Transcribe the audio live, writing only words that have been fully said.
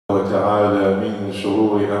وتعالى من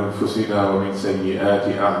شرور أنفسنا ومن سيئات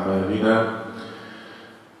أعمالنا.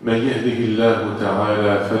 من يهده الله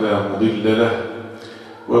تعالى فلا مضل له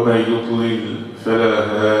ومن يضلل فلا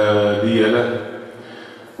هادي له،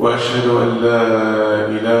 وأشهد أن لا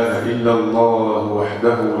إله إلا الله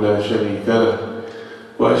وحده لا شريك له،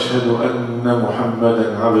 وأشهد أن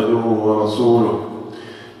محمدا عبده ورسوله.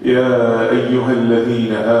 يا أيها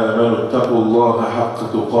الذين آمنوا اتقوا الله حق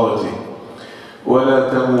تقاته ولا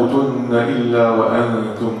تموتن إلا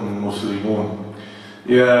وأنتم مسلمون.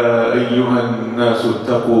 يا أيها الناس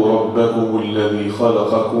اتقوا ربكم الذي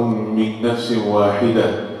خلقكم من نفس واحدة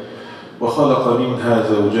وخلق منها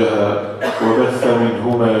زوجها وبث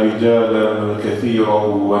منهما رجالا كثيرا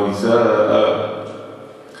ونساء،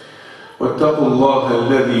 واتقوا الله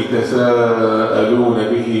الذي تساءلون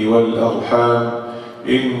به والأرحام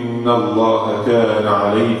إن الله كان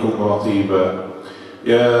عليكم رقيبا.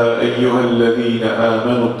 يا أيها الذين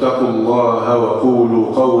آمنوا اتقوا الله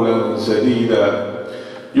وقولوا قولا سديدا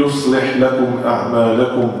يصلح لكم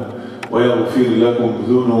أعمالكم ويغفر لكم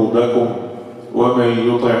ذنوبكم، ومن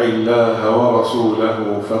يطع الله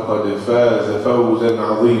ورسوله فقد فاز فوزا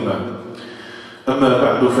عظيما. أما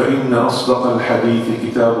بعد، فإن أصدق الحديث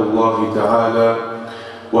كتاب الله تعالى،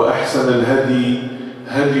 وأحسن الهدي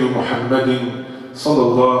هدي محمد صلى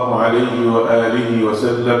الله عليه وآله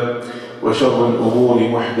وسلم، وشر الأمور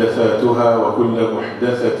محدثاتها، وكل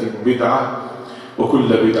محدثة بدعة، وكل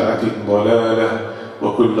بدعة ضلالة،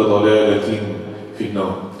 وكل ضلالة في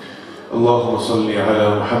النار. اللهم صل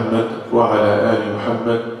على محمد وعلى آل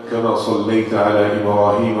محمد كما صليت على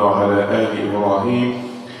إبراهيم وعلى آل إبراهيم،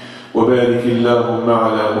 وبارك اللهم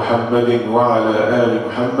على محمد وعلى آل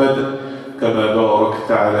محمد كما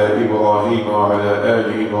باركت على إبراهيم وعلى آل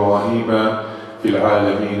إبراهيم في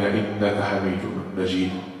العالمين إنك حميد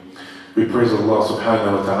مجيد. We praise Allah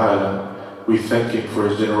subhanahu wa ta'ala. We thank Him for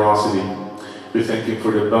His generosity. We thank Him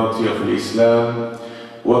for the bounty of Islam.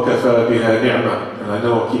 وَكَفَى بِهَا نِعْمَةً. And I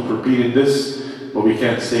know I keep repeating this, but we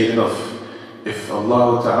can't say it enough. If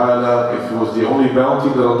Allah ta'ala, if it was the only bounty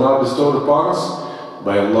that Allah bestowed upon us,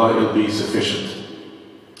 by Allah it'll be sufficient.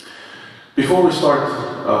 Before we start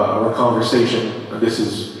our conversation, and this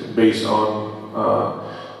is based on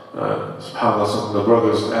subhanAllah, some of the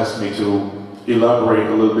brothers asked me to elaborate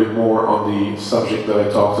a little bit more on the subject that I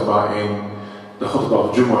talked about in the khutbah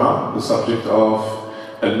of Jumu'ah, the subject of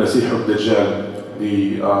Al-Masih al-Dajjal,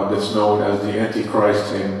 that's known as the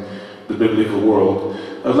Antichrist in the biblical world.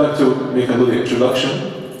 I'd like to make a little introduction,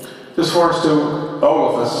 just for us to,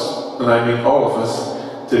 all of us, and I mean all of us,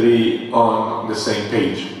 to be on the same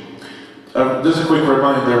page. Just a quick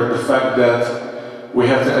reminder, the fact that we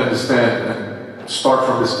have to understand and start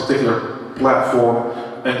from this particular platform,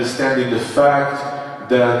 understanding the fact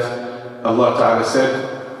that Allah Ta'ala said,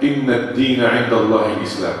 إِنَّ الدِّينَ عِنْدَ اللَّهِ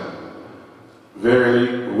الْإِسْلَامِ.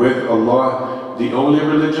 Verily, with Allah, the only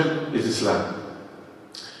religion is Islam.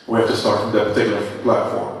 We have to start from that particular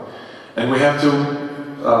platform. And we have to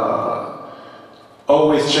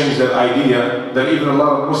always change that idea that even a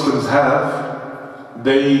lot of Muslims have.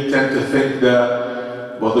 They tend to think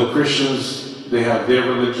that, well, the Christians, they have their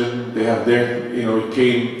religion, they have their, it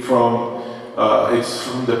came from, it's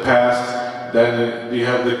from the past. Then you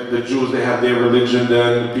have the Jews, they have their religion.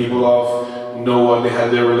 Then the people of Noah, they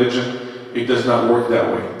have their religion. It does not work that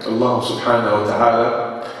way. Allah subhanahu wa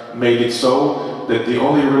ta'ala made it so that the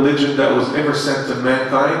only religion that was ever sent to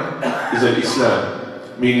mankind is Islam.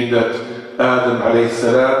 Meaning that Adam alayhi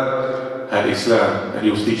salam had Islam, and he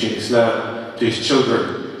was teaching Islam to his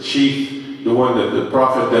children. Sheath, the one that the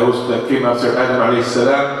prophet that came after Adam alayhi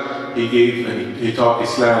salam, he gave and he taught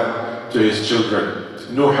Islam to his children.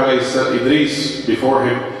 Nuh alayhi salam, Idris, before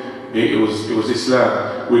him, it was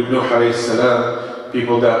Islam. With Nuh alayhi salam,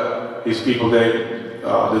 his people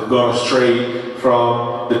that gone astray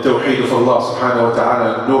from the Tawheed of Allah subhanahu wa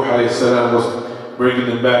ta'ala. Nuh alayhi salam was bringing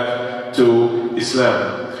them back to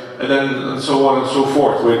Islam. And then so on and so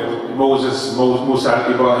forth with Moses, Musa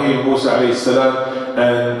Ibrahim, Musa alayhi salam,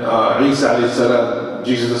 and Isa alayhi salam,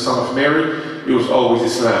 Jesus the son of Mary. It was always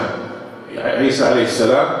Islam. Isa alayhi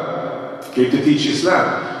salam came to teach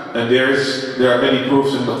Islam. And there are many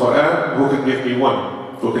proofs in the Quran. Who can give me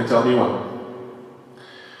one? Who can tell me one?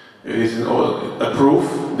 It is a proof,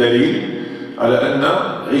 دليل على أن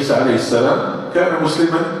عيسى عليه السلام كان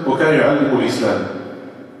مسلما وكان يعلم الإسلام.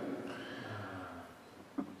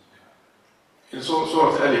 In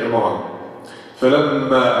Surah Al-Imran,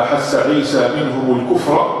 فلما أحس عيسى منهم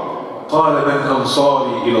الكفر قال من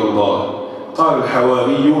أنصاري إلى الله قال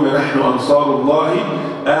الحواريون نحن أنصار الله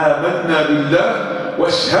آمنا بالله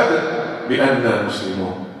واشهد بأننا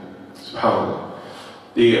مسلمون. Subhanallah.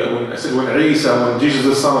 When Isa, when Jesus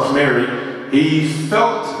the son of Mary, he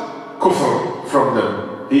felt kufr from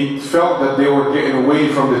them. He felt that they were getting away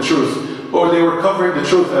from the truth, or they were covering the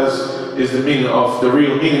truth, as is the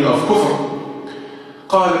real meaning of kufr.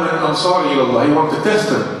 قال من أنصاري إلى الله. He wanted to test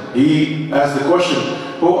them. He asked the question,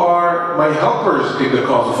 who are my helpers in the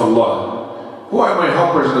cause of Allah? Who are my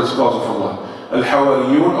helpers in this cause of Allah?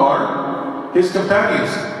 Al-Hawariyun are his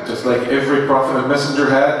companions, just like every prophet and messenger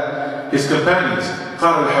had his companions.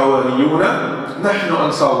 قال الحواريون نحن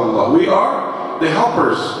أنصار الله. We are the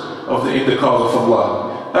helpers in the cause of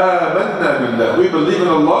Allah. آمنا بالله. We believe in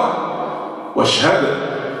Allah.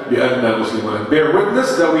 واشهد بأننا مسلمون. Bear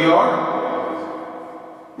witness that we are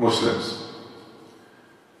Muslims.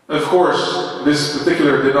 Of course, this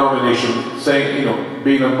particular denomination, saying,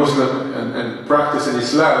 being a Muslim and practicing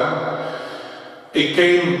Islam, it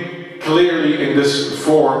came clearly in this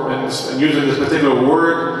form and using this particular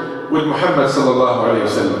word with Muhammad sallallahu alaihi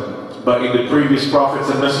wasallam. But in the previous prophets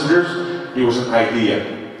and messengers, it was an idea,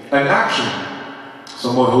 an action.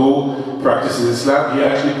 Someone who practices Islam, he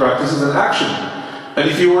actually practices an action. And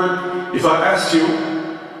if I asked you,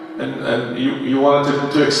 and you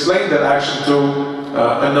wanted to explain that action to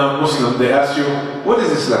a non-Muslim, they asked you, what is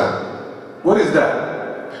Islam? What is that?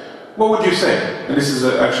 What would you say? And this is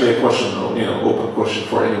actually a question, open question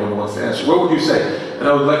for anyone who wants to answer. What would you say? And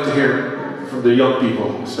I would like to hear from the young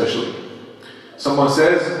people especially. Someone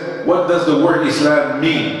says, what does the word Islam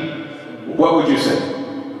mean? What would you say?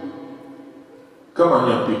 Come on,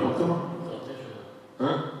 young people, come on.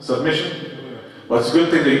 Huh? Submission? Well, it's a good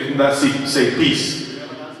thing that you cannot say peace.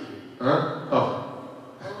 Huh? Oh.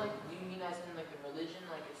 Do you mean as in like a religion?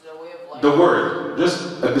 Like it's a way of life? The word.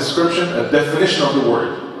 Just a description, a definition of the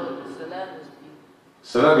word. Salam is peace.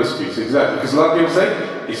 Salam is peace, exactly. Because a lot of people say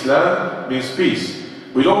Islam means peace.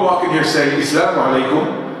 We don't walk in here saying Assalamu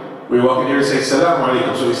alaikum. We walk in here and say Salamu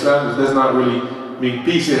alaikum. So Islam does not really mean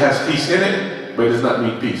peace. It has peace in it, but it does not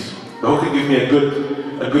mean peace. But who can give me a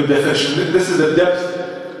good definition? This is the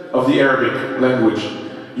depth of the Arabic language.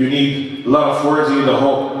 You need a lot of words, you need a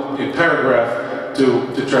whole paragraph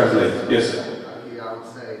to translate. Yes? I would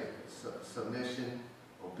say submission,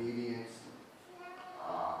 obedience,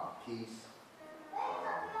 peace.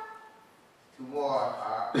 Two more.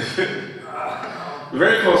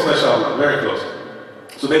 Very close, mashallah, very close.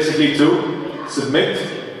 So basically to submit,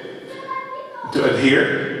 to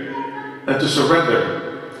adhere, and to surrender.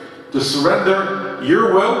 To surrender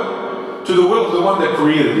your will to the will of the one that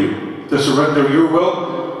created you. To surrender your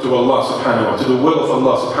will to Allah subhanahu wa ta'ala, to the will of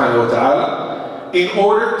Allah subhanahu wa ta'ala, in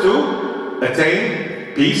order to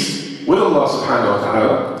attain peace with Allah subhanahu wa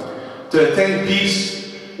ta'ala, to attain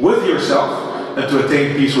peace with yourself, and to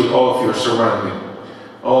attain peace with all of your surrounding,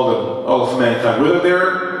 all of mankind. Whether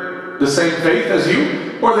they're the same faith as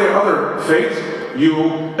you, or they're other faith,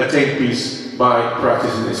 you attain peace by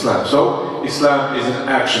practicing Islam. So, Islam is an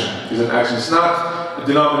action. It's not a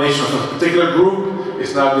denomination of a particular group.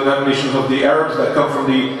 It's not a denomination of the Arabs that come from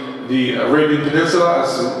the Arabian Peninsula,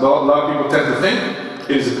 as a lot of people tend to think.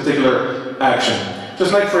 It is a particular action.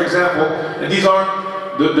 Just like, for example, and these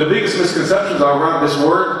are the biggest misconceptions are around this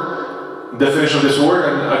word, definition of this word,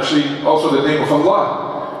 and actually also the name of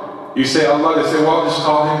Allah. You say Allah, they say, well, just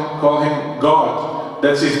call him God.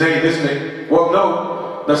 That's his name, isn't it? Well,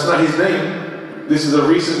 no, that's not his name. This is a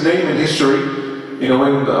recent name in history.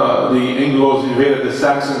 When the Anglos invaded the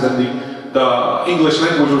Saxons and the English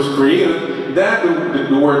language was created, that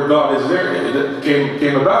the word God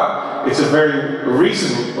came about. It's a very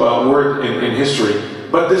recent word in history.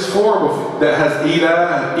 But this form that has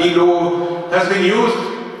ilah, ilu, has been used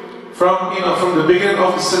from the beginning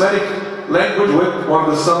of the Semitic language with one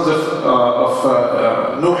of the sons of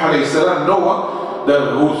Nuh alayhi salam, Noah,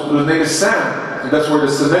 whose name is Sam. And that's where the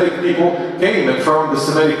Semitic people came. And from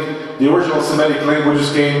the original Semitic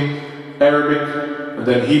languages came Arabic, and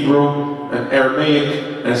then Hebrew, and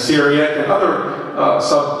Aramaic, and Syriac, and other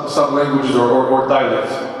sub-languages or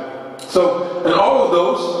dialects. So, and all of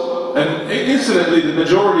those, and incidentally, the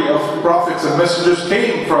majority of prophets and messengers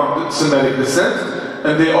came from Semitic descent,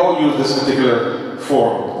 and they all use this particular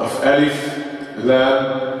form of alif,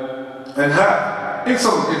 lam, and ha, in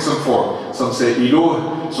some form. Some say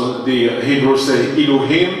iluh, so the Hebrews say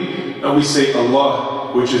Elohim, and we say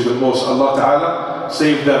Allah, which is the most, Allah Ta'ala,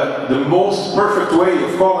 save the most perfect way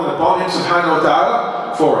of calling upon Him subhanahu wa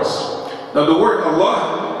ta'ala for us. Now the word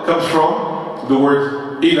Allah comes from the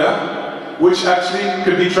word ilah, which actually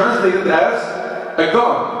could be translated as a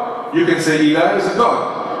God. You can say ilah is a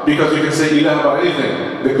God, because you can say ilah about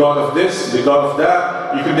anything. The God of this, the God of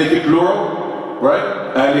that, you can make it plural,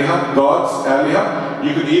 right? Aliha, gods, aliha.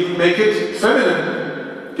 You could even make it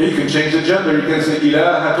feminine. Okay, you can change the gender. You can say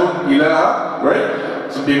ilahatun, ilaha,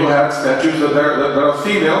 right? Some people have statues that are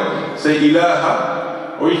female. Say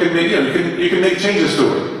ilaha, or you can make you can make changes to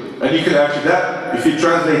it, and you can actually that if you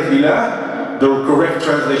translate ilah, the correct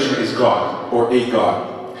translation is God or a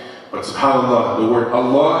God. But subhanallah, the word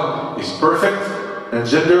Allah is perfect and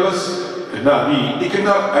genderless. It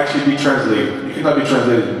cannot actually be translated. It cannot be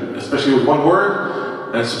translated, especially with one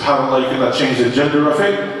word. And subhanallah, you cannot change the gender of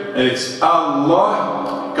it. And it's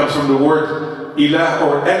Allah, comes from the word ilah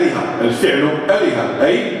or aliha. Al-fi'lu aliha,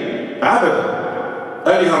 ay abada.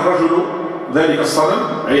 Aliha al-rajulu ذلك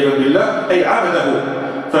الصنم عياذا بالله أي عبده.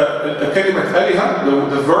 فكلمة aliha,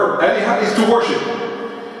 the verb aliha is to worship,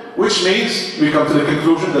 which means we come to the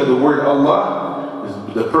conclusion that the word Allah,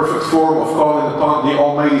 the perfect form of calling upon the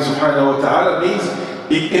Almighty subhanahu wa ta'ala, means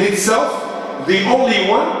in itself the only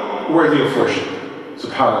one worthy of worship.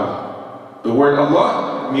 Subhanallah. The word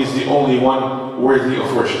Allah means the only one worthy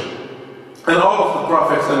of worship. And all of the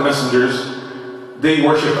prophets and messengers, they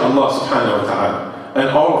worship Allah subhanahu wa ta'ala. And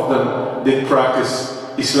all of them did practice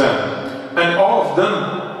Islam. And all of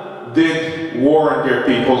them did warn their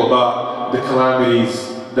people about the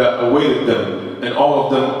calamities that awaited them. And all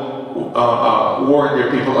of them warned their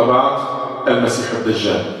people about Al-Masih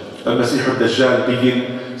al-Dajjal. Al-Masih al-Dajjal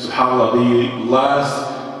being, subhanAllah, the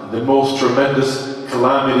last, the most tremendous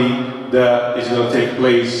calamity that is going to take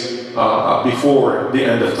place before the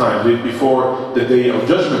end of time, before the day of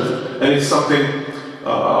judgment. And it's something,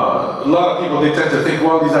 a lot of people, they tend to think,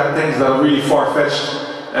 well, these are things that are really far-fetched,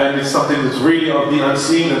 and it's something that's really of the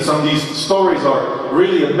unseen, and some of these stories are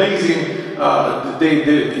really amazing.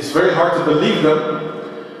 It's very hard to believe them.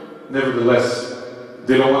 Nevertheless,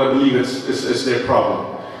 they don't want to believe it's their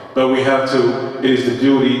problem. But we have to, it is the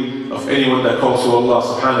duty of anyone that calls to Allah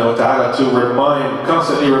subhanahu wa ta'ala to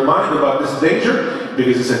constantly remind about this danger,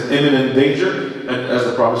 because it's an imminent danger. And as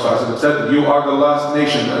the Prophet ﷺ said, you are the last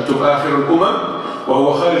nation, أنتم آخر الأمم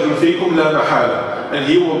وهو خارج فيكم لا محالة. And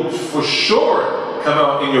he will for sure come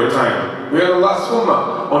out in your time. We are the last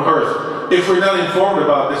ummah on earth. If we're not informed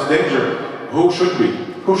about this danger, who should be?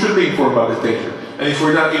 Who should be informed about this danger? And if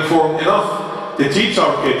we're not informed enough to teach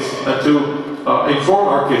our kids and to inform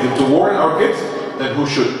our kids and to warn our kids, then who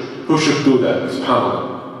should do that?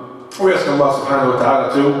 SubhanAllah. We ask Allah subhanahu wa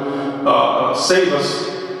ta'ala to save us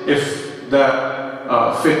if that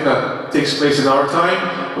fitna takes place in our time.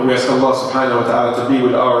 And we ask Allah subhanahu wa ta'ala to be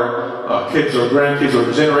with our kids or grandkids or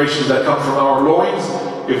the generations that come from our loins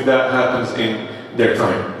if that happens in their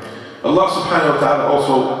time. Allah subhanahu wa ta'ala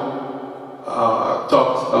also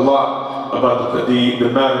talked a lot about the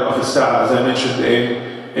matter of As-Sa'ah, as I mentioned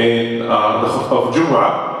in the khutbah of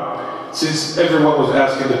Jumu'ah. Since everyone was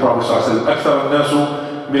asking the Prophet ﷺ, أكثر الناس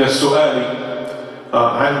من السؤال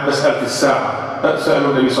عن مسألة الساعة.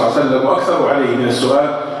 سألوا النبي صلى الله عليه وسلم وأكثر عليه من السؤال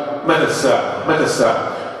متى الساعة؟ متى الساعة؟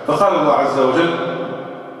 فقال الله عز وجل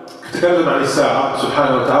تكلم عن الساعة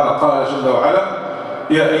سبحانه وتعالى، قال جل وعلا: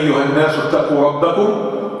 يا أيها الناس اتقوا ربكم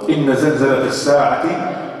إن زلزلة الساعة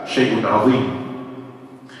شيء عظيم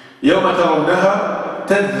يوم ترونها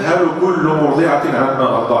تذهل كل مرضعة عما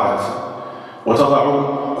أرضعت وتضع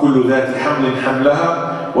كل ذات حمل حملها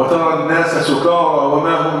وترى الناس سكارى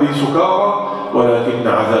وما هم بسكارى ولكن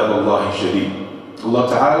عذاب الله شديد. Allah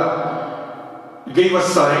Ta'ala gave us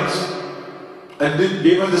signs and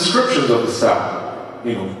gave us descriptions of the Sa'ah.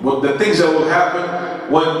 What the things that will happen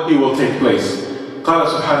when it will take place. قال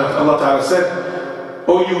سبحانه, Allah Ta'ala said,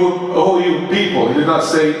 Oh you people. He did not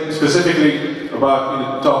say specifically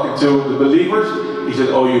about talking to the believers. He said,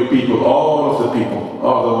 oh you people, all of the people,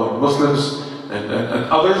 all the Muslims and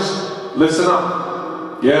others, listen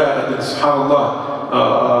up. Yeah, and then subhanAllah,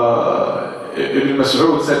 Ibn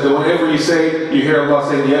Mas'ud said that whenever you hear Allah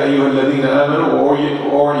say, Ya ayyuhal ladhina amanu,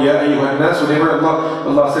 or Ya ayyuhan nas, whenever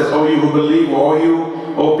Allah says, oh you who believe, or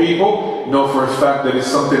oh people, know for a fact that it's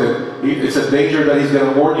something it's a danger that He's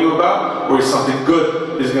going to warn you about, or it's something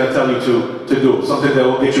good He's going to tell you to do, something that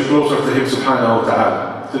will get you closer to Him subhanahu wa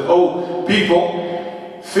ta'ala. He said, oh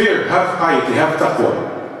people, fear, have piety, have taqwa.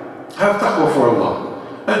 Have taqwa for Allah.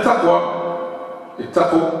 And taqwa,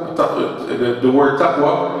 the word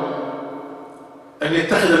taqwa, أن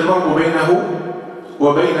يتخذ المرء بينه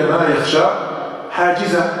وبين ما يخشى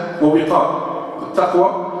حاجزا ووقاء.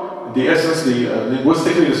 Taqwa, the essence,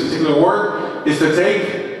 linguistically, this particular word, is to take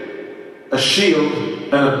a shield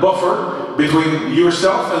and a buffer between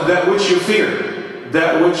yourself and that which you fear,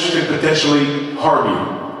 that which can potentially harm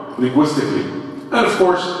you, linguistically. And of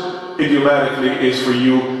course, idiomatically, is for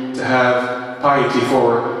you to have piety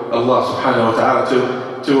for Allah subhanahu wa ta'ala,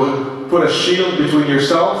 to put a shield between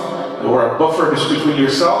yourself or a buffer between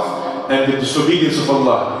yourself and the disobedience of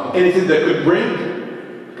Allah. Anything that could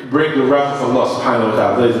bring bring the wrath of Allah subhanahu wa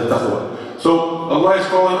ta'ala. That is the taqwa. So Allah is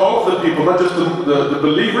calling all of the people, not just the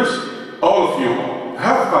believers, all of you,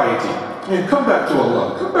 have piety. I mean, come back to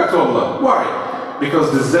Allah. Come back to Allah. Why?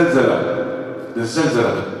 Because the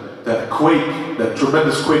zilzala, that quake, that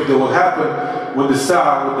tremendous quake that will happen when the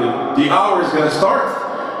sa'ah, when the hour is going to start,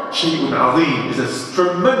 shay'un azim, is a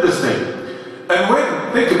tremendous thing. And when,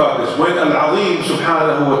 think about this, when Al-Azim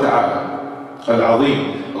subhanahu wa ta'ala,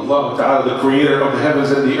 Al-Azim, Allah ta'ala, the creator of the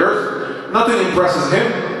heavens and the earth, nothing impresses him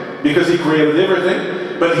because he created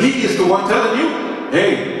everything, but he is the one telling you,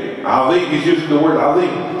 hey, Azim, he's using the word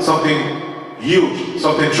Azim, something huge,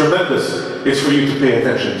 something tremendous. It's for you to pay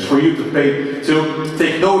attention. It's for you to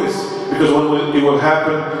take notice, because when it will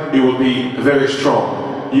happen, it will be very strong.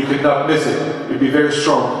 You could not miss it. It will be very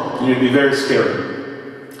strong, and it will be very scary.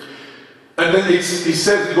 And then he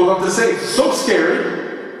says, he goes on to say, it's so scary.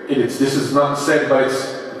 This is not said, but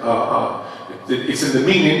it's in the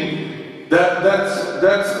meaning that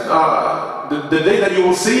the day that you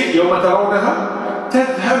will see it, يوم ترونها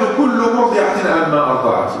تذهل كل مرضعة عما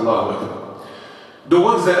أرضعت. الله أكبر. The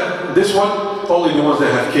ones that, this one, only the ones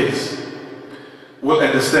that have kids will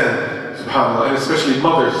understand, subhanAllah, and especially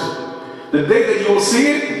mothers. The day that you will see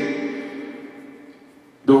it,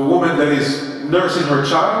 the woman that is nursing her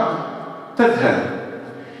child, تذهل.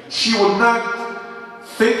 She will not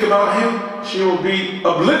think about him. She will be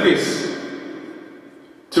oblivious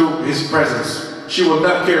to his presence. She will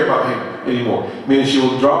not care about him anymore. Meaning she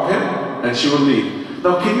will drop him and she will leave.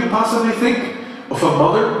 Now, can you possibly think of a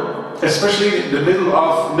mother, especially in the middle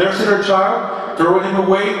of nursing her child, throwing him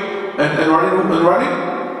away and running?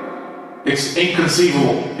 It's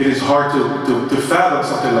inconceivable. It is hard to fathom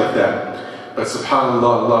something like that. But subhanAllah,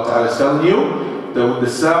 Allah Ta'ala is telling you that when the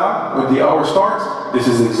sa'ah, when the hour starts, this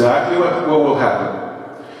is exactly what will happen.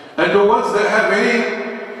 And the ones that have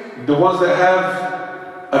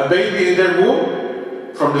a baby in their womb,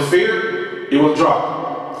 from the fear, it will drop.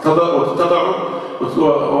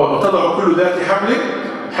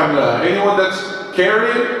 Anyone that's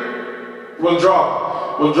carrying will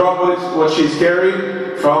drop what she's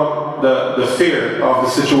carrying from the fear of the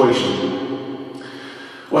situation.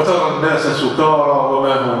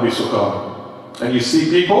 And you see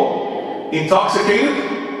people intoxicated,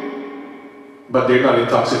 but they're not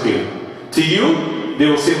intoxicated. To you, they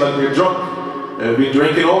will seem like they're drunk. They've been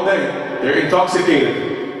drinking all day. They're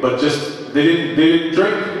intoxicated, but they didn't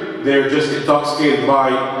drink. They're just intoxicated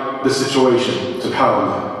by the situation.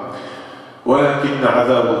 Subhanallah. وَلَكِنَّ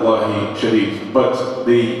عَذَابَ اللَّهِ شَدِيدٌ. But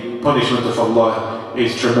the punishment of Allah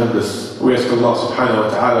is tremendous. We ask Allah subhanahu wa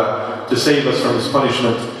ta'ala to save us from His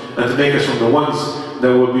punishment and to make us from the ones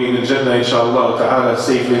that will be in the Jannah inshallah ta'ala,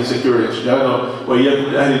 safely and secure. وَإِيَّاكُمْ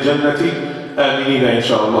مِنْ أَهْلِ الْجَنَّةِ آمِنِينَ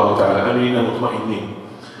inshallah ta'ala, آمِنِينَ مُطْمَئِنِينَ.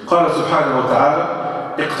 قال سبحانه وتعالى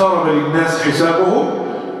اقترب للناس حسابهم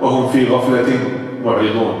وهم في غفلة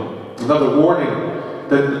معرضون. Another warning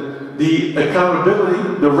that the accountability,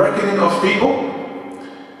 the reckoning of people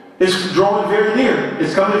is drawing very near.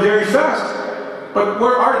 It's coming very fast. But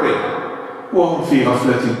where are they? وهم في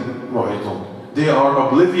غفلة معرضون. They are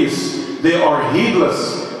oblivious. They are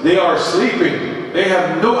heedless. They are sleeping. They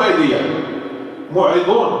have no idea.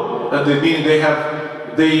 معرضون, and they mean they have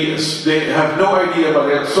no idea about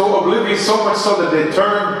it. So oblivious, so much so that they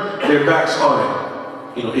turn their backs on it.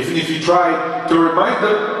 You know, even if you try to remind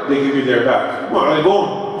them, they give you their back.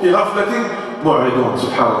 معرضون في غفلة معرضون.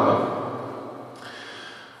 سبحان الله.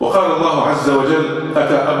 وقال الله عز وجل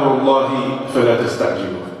أتى أمر الله فلا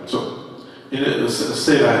تستعجلوه. So,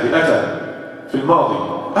 الصيغة هذه أتى في الماضي.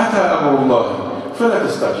 أتى أمر الله فلا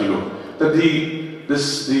تستعجلوه. That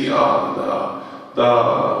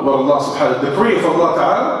what Allah subhanahu, the decree of Allah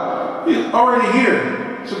ta'ala is already here.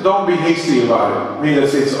 So don't be hasty about it. Meaning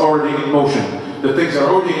that it's already in motion. The things are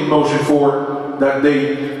already in motion for that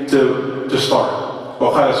day to start.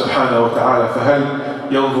 وقال سبحانه وتعالى فهل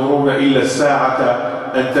ينظرون إلا الساعة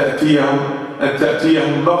أن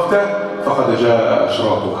تأتيهم بغتة فقد جاء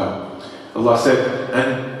أشراطها. Allah said,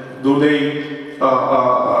 and do they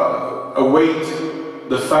await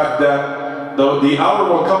the fact that the hour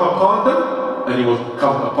will come upon them? And it will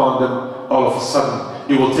come upon them all of a sudden.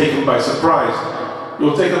 It will take them by surprise. It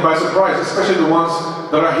will take them by surprise, especially the ones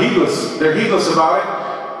that are heedless. They're heedless about it,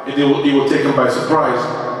 and it will take them by surprise.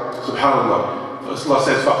 Subhanallah. Allah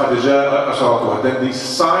says, فَقَدْ جَاءَ أَشْرَاطُهَا. Then the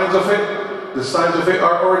signs of it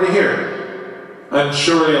are already here. And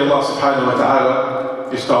surely Allah subhanahu wa ta'ala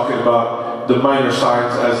is talking about the minor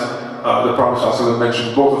signs, as the Prophet ﷺ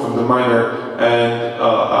mentioned, both of them, the minor and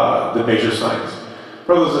the major signs.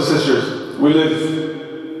 Brothers and sisters, we live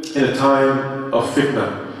in a time of fitna,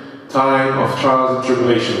 time of trials and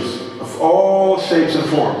tribulations, of all shapes and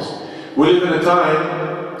forms. We live in a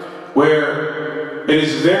time where it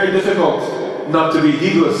is very difficult not to be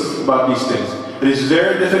heedless about these things. It is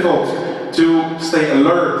very difficult to stay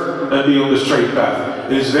alert and be on the straight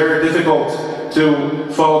path. It is very difficult to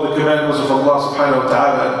follow the commandments of Allah subhanahu wa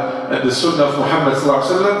ta'ala and the sunnah of Muhammad sallallahu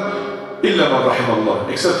alayhi wa sallam, illa man rahim Allah,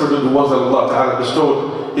 except for the ones that Allah ta'ala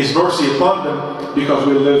bestowed His mercy upon them, because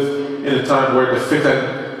we live in a time where the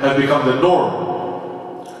fitan have become the norm.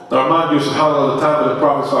 Now remind you, subhanAllah, the time of the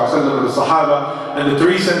Prophet sallallahu alayhi wa sallam and the Sahaba, and the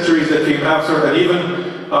 3 centuries that came after, and even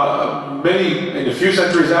in a few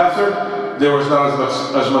centuries after, there was not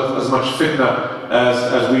as much fitna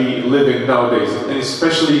as we live in nowadays, and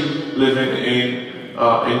especially living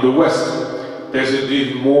in the West. There's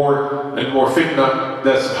indeed more and more fitna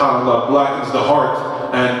that, subhanAllah, blackens the heart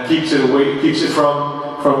and keeps it away, keeps it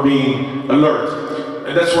from being alert.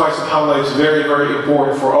 And that's why, subhanAllah, it's very, very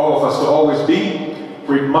important for all of us to always be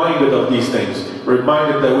reminded of these things,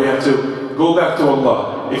 reminded that we have to go back to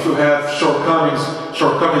Allah. If we have shortcomings,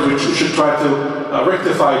 we should try to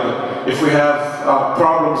rectify them. If we have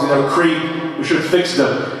problems in our creed, we should fix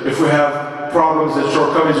them. If we have problems and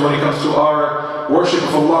shortcomings when it comes to our worship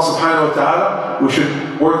of Allah subhanahu wa ta'ala, we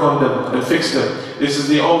should work on them and fix them. This is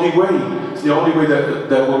the only way. It's the only way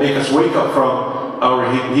that will make us wake up from our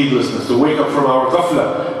heedlessness, to wake up from our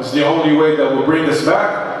ghafla. It's the only way that will bring us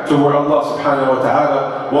back to where Allah subhanahu wa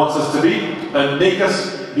ta'ala wants us to be, and make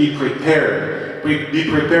us be prepared. Be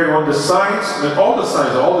prepared when the signs, and all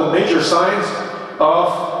the major signs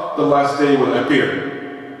of the last day will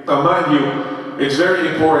appear. Now mind you, it's very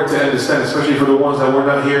important to understand, especially for the ones that were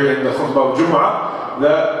not here in the khutbah of Jum'ah,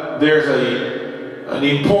 that there's an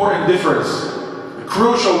important difference, a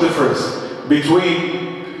crucial difference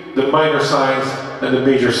between the minor signs and the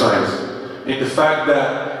major signs. In the fact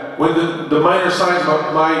that when the minor signs all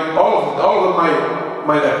of them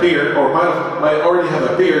might appear, or might already have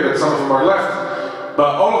appeared, and some of them are left,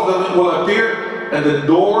 but all of them will appear, and the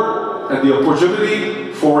door and the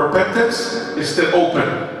opportunity for repentance is still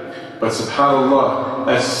open. But subhanAllah,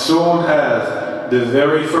 as soon as the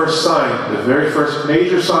very first sign, the very first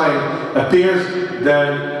major sign appears,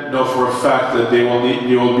 then know for a fact that there will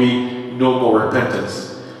be no more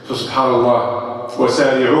repentance. So subhanAllah,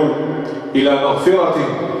 وَسَارِعُوا إِلَى مَغْفِرَةٍ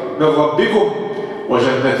مِنْ رَبِّكُمْ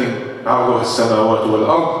وَجَنَّةٍ عَرْضُهَا السَّمَاوَاتُ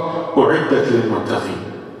وَالْأَرْضُ أُعِدَّتْ لِلْمُتَّقِينَ.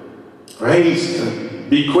 Haste and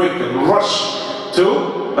be quick and rush to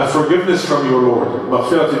a forgiveness from your Lord.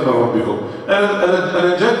 مَغْفِرَةٍ مِنْ رَبِّكُمْ. And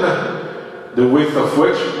a Jannah, the width of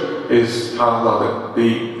which is, subhanAllah,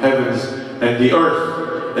 the heavens and the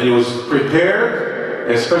earth. And it was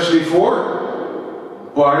prepared especially for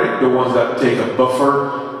the ones that take a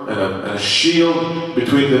buffer and a shield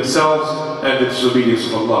between themselves and the disobedience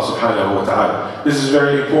of Allah subhanahu wa ta'ala. This is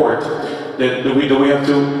very important. That we have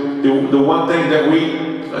to, the one thing that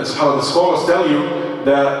subhanAllah, the scholars tell you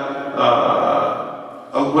that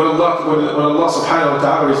when Allah subhanahu wa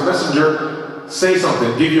ta'ala, His messenger, say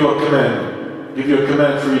something, give you a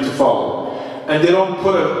command for you to follow, and they don't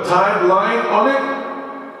put a timeline on it,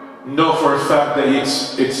 know for a fact that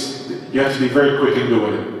you have to be very quick in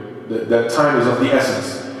doing it. That time is of the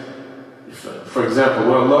essence. For example,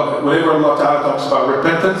 whenever Allah ta'ala talks about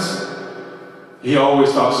repentance, He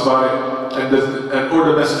always talks about it, and or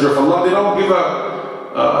the messenger of Allah, they don't give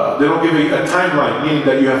a timeline, meaning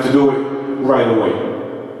that you have to do it right away.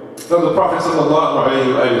 So the Prophet sallallahu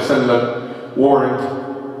alayhi wa sallam warned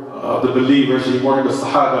the believers, he warned the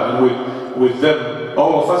Sahaba, and with them,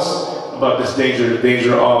 all of us, about this danger, the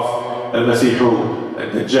danger of Al-Masihu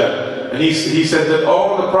and Dajjal. And he said that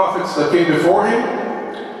all the prophets that came before him,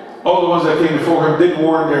 all the ones that came before him did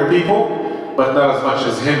warn their people, but not as much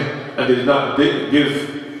as him, and they did not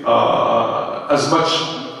give as much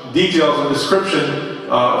details and description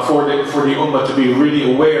for the ummah to be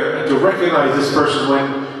really aware and to recognize this person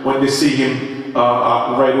when they see him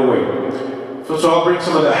right away. So I'll bring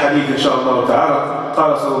some of the hadith inshaAllah ta'ala.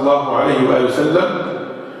 قال صلى الله عليه وآله وسلم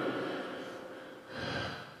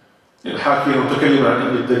الحاكي المتكلم عن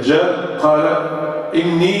الدجال قال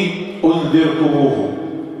إني أنذركموه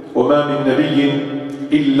وما من نبي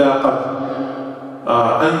إلا قد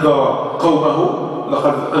أنذر قومه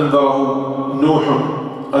لقد أنذر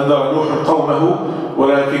نوح قومه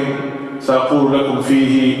ولكن سأقول لكم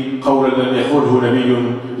فيه قولا لم يقله نبي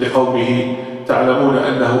لقومه تعلمون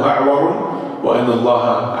أنه أعور وأن الله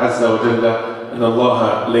عز وجل أن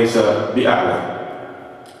الله ليس بأعلى.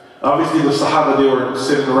 Obviously the Sahaba, they were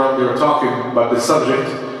sitting around, they were talking about this subject.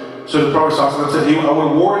 So the Prophet ﷺ said, I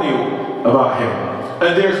will warn you about him.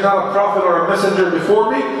 And there's not a prophet or a messenger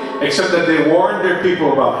before me except that they warned their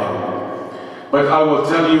people about him. But I will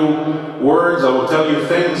tell you words, I will tell you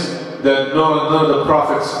things that none of the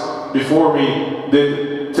prophets before me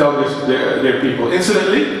did tell their people.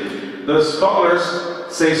 Incidentally, the scholars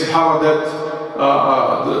say, subhanAllah, that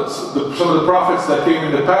some of the prophets that came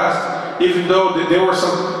in the past, even though there were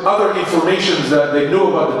some other informations that they knew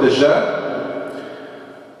about the Dajjal,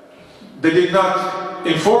 they did not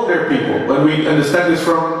inform their people. And we understand this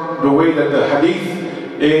from the way that the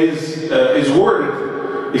hadith is worded.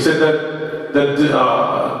 He said that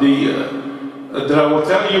I will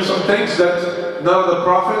tell you some things that none of the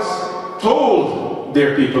prophets told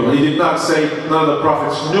their people. He did not say none of the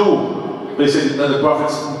prophets knew. They said none of the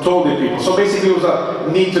prophets told their people. So basically it was a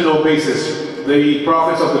need-to-know basis. The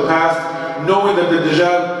prophets of the past, knowing that the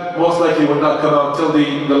Dajjal most likely would not come out until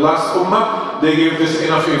the last ummah, they gave this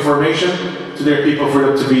enough information to their people for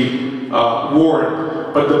them to be warned.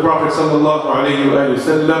 But the Prophet sallallahu alayhi wa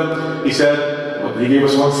sallam, he said, he gave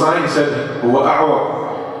us one sign, he said, huwa a'war.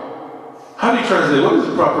 How do you translate? What is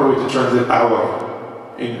the proper way to translate a'war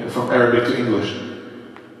from Arabic to English?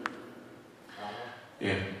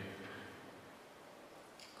 Yeah.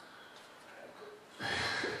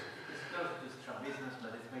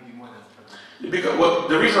 Because, well,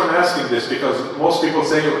 the reason I'm asking this because most people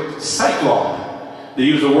say cyclop. They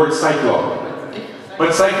use the word cyclop.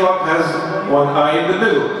 But cyclop has one eye in the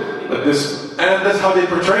middle. But and that's how they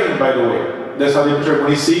portray him, by the way. That's how they portray him.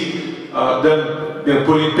 When you see them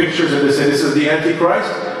putting pictures and they say this is the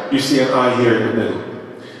Antichrist, you see an eye here in the middle.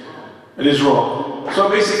 It is wrong. So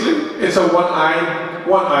basically, it's a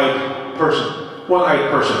one-eyed person.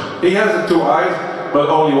 He has the two eyes, but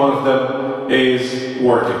only one of them is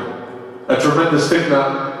working. A tremendous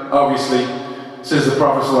fitna, obviously, since the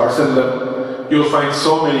Prophet ﷺ, you'll find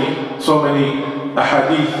so many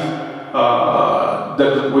ahadith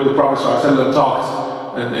where the Prophet ﷺ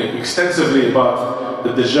talked and extensively about the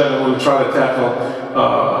Dajjal, and we'll try to tackle,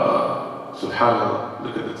 subhanAllah,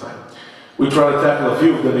 look at the time. We try to tackle a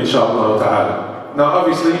few of them, inshallah ta'ala. Now,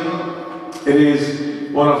 obviously, it is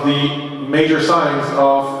one of the major signs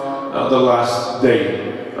of the last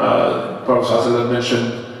day. The Prophet ﷺ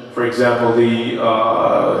mentioned, for example, the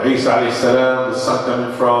Isa alayhi salam, the sun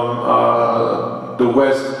coming from the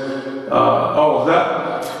west, all of that.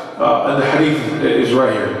 And the hadith is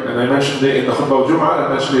right here. And I mentioned it in the khutbah al-Jum'ah. I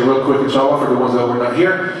mentioned it real quick, inshallah, for the ones that were not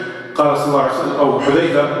here. قال صلى الله عليه وسلم أو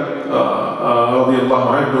حذيفة رضي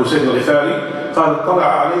الله عنه سيد الغفاري قال طلع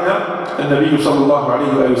علينا النبي صلى الله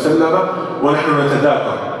عليه وآله وسلم ونحن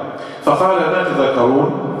نتذاكر فقال ما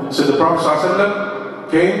تذاكرون. So the Prophet صلى الله عليه وسلم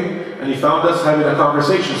came and he found us having a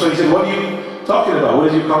conversation. So he said, what are you talking about? What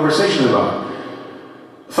is your conversation about?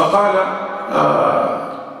 فقالوا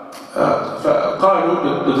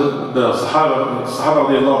الصحابة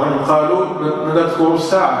رضي الله عنهم قالوا نذكر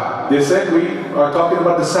الساعة. They said we are talking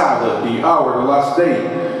about the ساعة, the hour, the last day.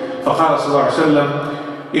 فقال صلى الله عليه وسلم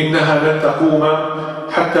إنها لن تقوم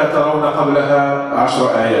حتى ترون قبلها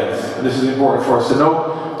 10 آيات. And this is important for us to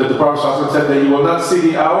know that the Prophet ﷺ said that you will not see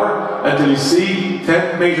the hour until you see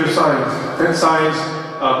 10 major signs, 10 signs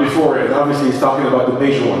before it. Obviously he's talking about the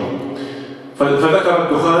major one. فذكر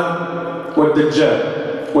الدخان والدجال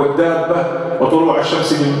والدابة وطلوع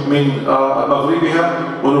الشمس من مغربها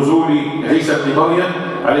ونزول عيسى بن مريم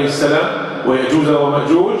عليه السلام ويأجوج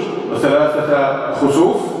ومأجوج وثلاثة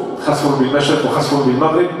خسوف، خسف بالمشرق وخسف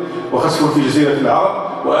بالمغرب وخسف في جزيرة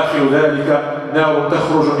العرب وآخر ذلك نار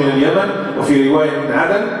تخرج من اليمن وفي رواية من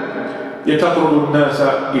عدن يتطرد الناس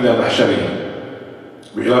إلى محشرهم.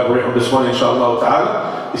 We elaborate on this one inshallah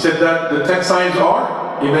ta'ala. He said that the 10 signs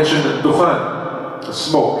are, he mentioned dukhan, the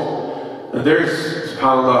smoke. And there's,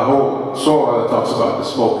 subhanAllah, a whole surah that talks about the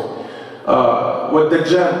smoke.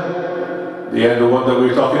 وَالدَّجَّال, the one that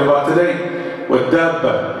we're talking about today.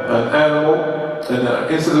 وَالدَّابَّة, an animal. And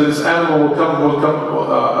instantly this animal will come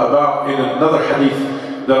about in another hadith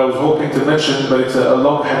that I was hoping to mention, but it's a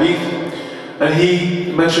long hadith. And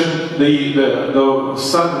he mentioned the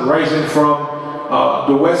sun rising from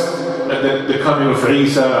the west, and then the coming of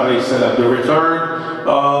Isa alayhi salam, the return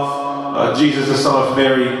of Jesus, the son of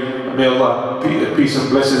Mary. May Allah, peace and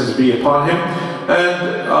blessings be upon him.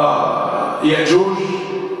 And Ya'juj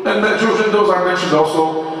and Ma'juj, and those are mentioned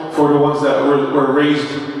also for the ones that were raised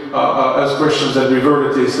as Christians and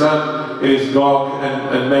reverted to Islam. It is Gog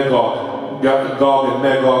and Magog. Gog and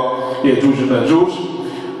Magog, Ya'juj and Ma'juj.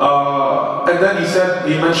 And then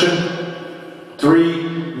he mentioned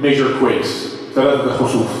 3 major quakes. ثلاثة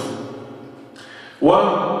خسوف.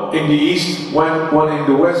 One in the east, one in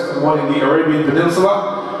the west, and one in the Arabian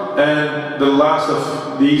Peninsula. And the last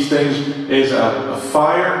of these things is a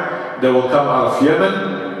fire that will come out of Yemen,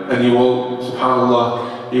 and he will,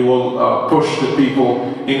 subhanAllah, he will push the people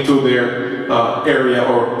into their area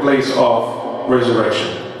or place of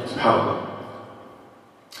resurrection. Subhanallah.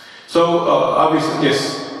 So, obviously,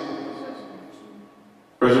 yes,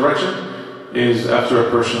 resurrection is after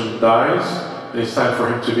a person dies. It's time for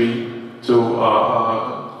him to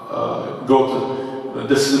go to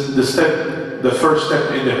the first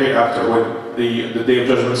step in the hereafter. When the day of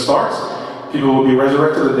judgment starts, people will be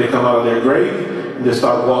resurrected and they come out of their grave and they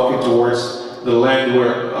start walking towards the land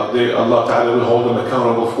where Allah Ta'ala will hold them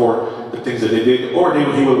accountable for the things that they did, or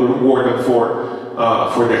He will reward them for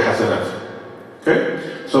their hasanat.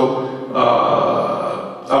 Okay? So,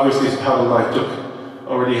 obviously, subhanAllah, it took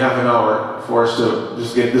already half an hour for us to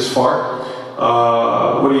just get this far.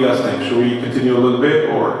 What do you guys think? Should we continue a little bit,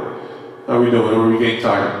 or how are we doing? Or are we getting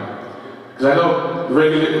tired? Because I know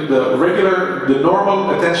the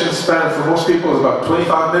normal attention span for most people is about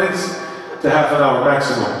 25 minutes to half an hour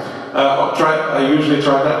maximum. I usually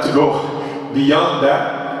try not to go beyond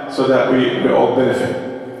that so that we all benefit.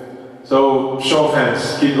 So, show of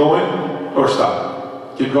hands. Keep going or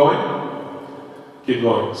stop? Keep going? Keep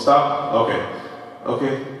going. Stop? Okay.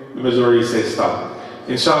 The majority says stop.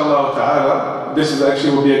 Inshallah ta'ala, this is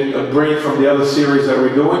actually will be a break from the other series that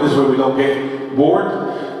we're doing. This way we don't get bored.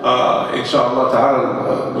 Inshallah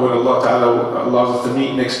ta'ala, when Allah ta'ala allows us to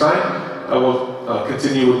meet next time, I will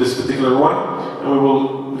continue with this particular one, and we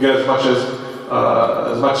will get as much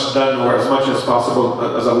done, or as much as possible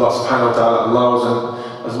as Allah subhanahu wa ta'ala allows, and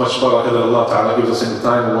as much barakah that Allah ta'ala gives us in the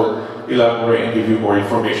time, we'll elaborate and give you more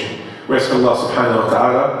information. We ask Allah subhanahu wa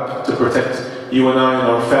ta'ala to protect you and I and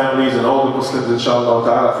our families and all the Muslims, inshallah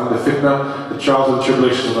ta'ala, from the fitna, the trials and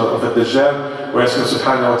tribulations of Addajaal. We ask Him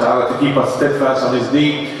subhanahu wa ta'ala to keep us steadfast on His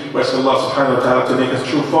deen. We ask Allah subhanahu wa ta'ala to make us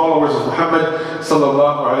true followers of Muhammad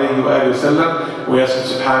sallallahu alayhi wa sallam. We ask Him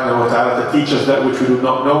subhanahu wa ta'ala to teach us that which we do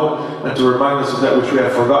not know, and to remind us of that which we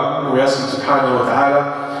have forgotten. We ask Him subhanahu wa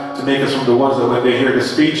ta'ala to make us from the ones that when they hear the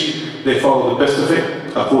speech, they follow the best of it.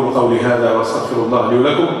 أقول قولي هذا وأستغفر الله لي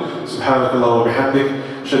ولكم. سبحانك اللهم وبحمدك.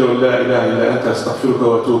 أشهد أن لا إله إلا أنت أستغفرك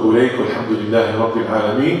وأتوب إليك والحمد لله رب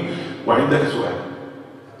العالمين. وعندك سؤال.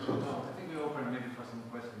 I think we open maybe for some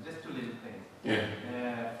questions. Just two little things. Yeah.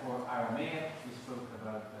 For Aramaic, we spoke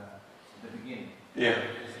about the beginning. Yeah.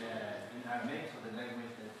 In Aramaic, so the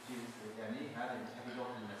language that Jesus had in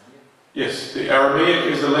Masih. Yes, the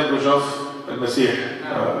Aramaic is the language of Al-Masih.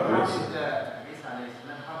 How did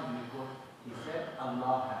he said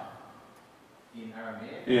Allah in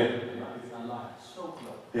Aramaic? Yeah. It's Allah, so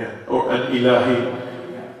close. Yeah, or an ilahi.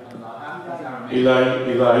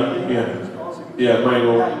 Ilahi, yeah. Yeah, my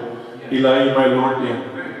Lord. Ilahi, my Lord, yeah.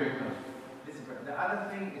 Very, very close. The other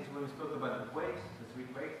thing is when we spoke about the quakes, the three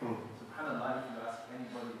quakes, subhanAllah, if you ask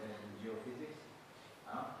anybody in geophysics,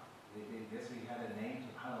 they guess we had a name,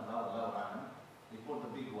 subhanAllah, Allahu A'lam. They called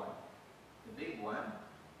the big one. The big one,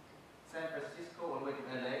 San Francisco all the way to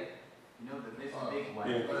LA, you know, this big one.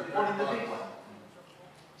 Yeah. They call it the big one.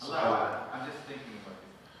 Allah, I'm just thinking about it.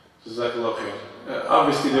 Jazakallah khair.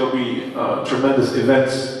 Obviously there will be tremendous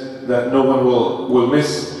events that no one will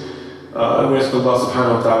miss. We ask Allah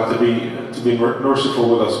subhanahu wa ta'ala to be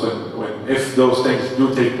merciful with us if those things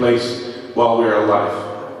do take place while we are alive.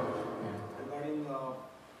 Regarding,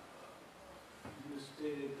 you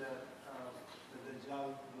stated that the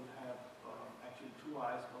Dajjal will have actually two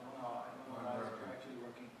eyes, but one eye is actually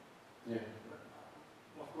working. Yeah.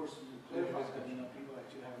 Of course, you clarify that people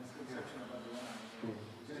actually have misconception about the one eye.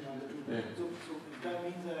 Yeah. So that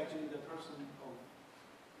means that actually the person of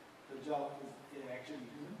Dajjal is actually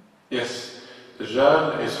human? Yes.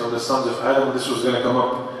 Dajjal is from the sons of Adam. This was going to come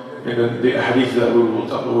up in the hadith that we were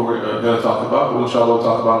going to talk about. We'll inshallah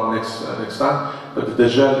talk about next time. But the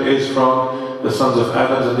Dajjal is from the sons of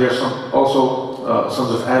Adam, and there's also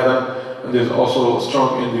sons of Adam, and there's also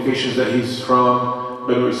strong indications that he's from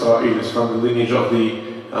Banu Israel, is from the lineage of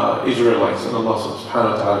the Israelites, and Allah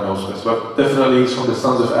subhanahu wa ta'ala knows this. But definitely he's from the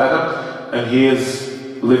sons of Adam, and he is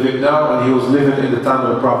living now, and he was living in the time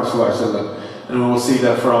of the Prophet sallallahu alaihi wasallam. And we will see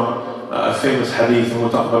that from a famous hadith, and we'll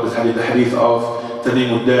talk about this hadith, the hadith of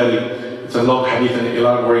Tamim al-Dari. It's a long hadith and it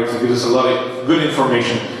elaborates and gives us a lot of good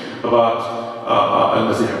information about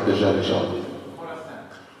Al-Masih al-Dajjal, inshallah.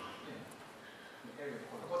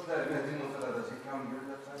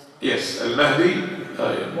 Yes, Al-Mahdi,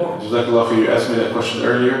 Jazakallah for you asked me that question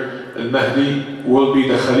earlier. Al-Mahdi will be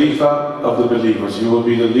the Khalifa of the believers. He will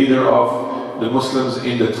be the leader of the Muslims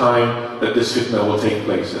in the time that this fitna will take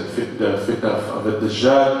place, the fitna of the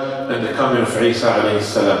Dajjal and the coming of Isa alayhi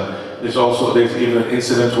salam. There's even an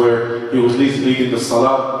incident where he was leading the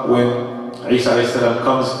Salah when Isa alayhi salam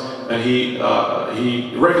comes, and he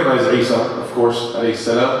recognized Isa, of course, alayhi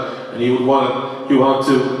salam, and he wanted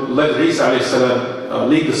to let Isa alayhi salam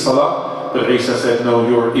lead the Salah. But Isa said, no,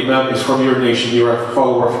 your Imam is from your nation, you are a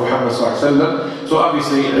follower of Muhammad sallallahu alaihi wasallam. So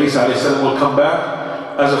obviously Isa alayhi salam will come back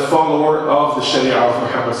as a follower of the Sharia of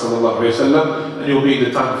Muhammad sallallahu alaihi wasallam, and he will be in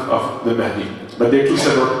the time of the Mahdi. But they're two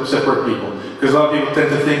separate people. Because a lot of people tend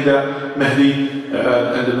to think that Mahdi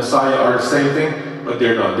and the Messiah are the same thing, but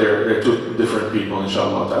they're not. They're two different people,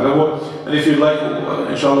 inshallah ta'ala. And if you'd like,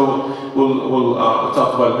 inshallah, we'll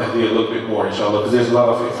talk about Mahdi a little bit more, inshallah, because there's a lot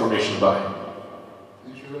of information about him.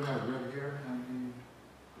 Did you have red hair?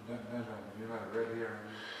 You have red hair?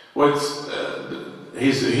 Well, he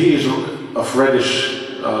is of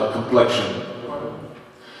reddish complexion.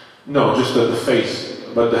 No, just the face.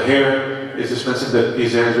 But the hair is expensive, that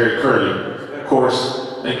his hair is very curly,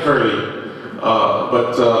 coarse and curly.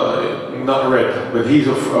 But not red. But he's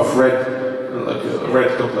of red, like a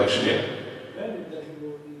red complexion, yeah.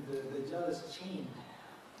 The Dajjal is chained.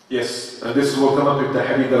 Yes, and this will come up in the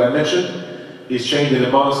hadith that I mentioned. He's chained in a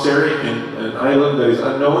monastery in an island that is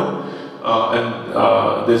unknown.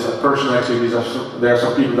 There's a person, actually, there are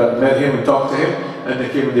some people that met him and talked to him, and they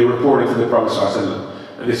came and they reported to the Prophet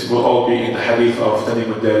ﷺ. And this will all be in the hadith of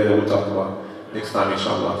Tanim al-Dari that we'll talk about next time,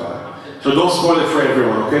 inshallah ta'ala. So don't spoil it for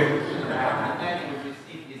everyone, okay?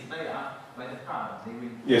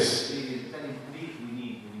 Yes.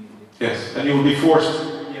 Yes, and you will be forced.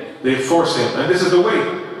 They force him, and this is the way.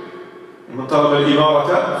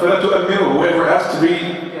 Whoever asks to be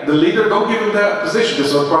the leader, don't give him that position.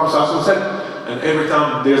 This is what Prophet ﷺ said. And every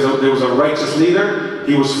time there was a righteous leader,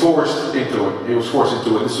 he was forced into it.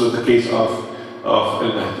 This was the case of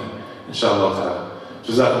Al-Mahdi. Inshallah ta'ala.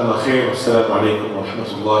 Jazakumullah khair. Wassalamu alaikum wa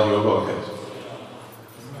rahmatullahi wa barakatuh.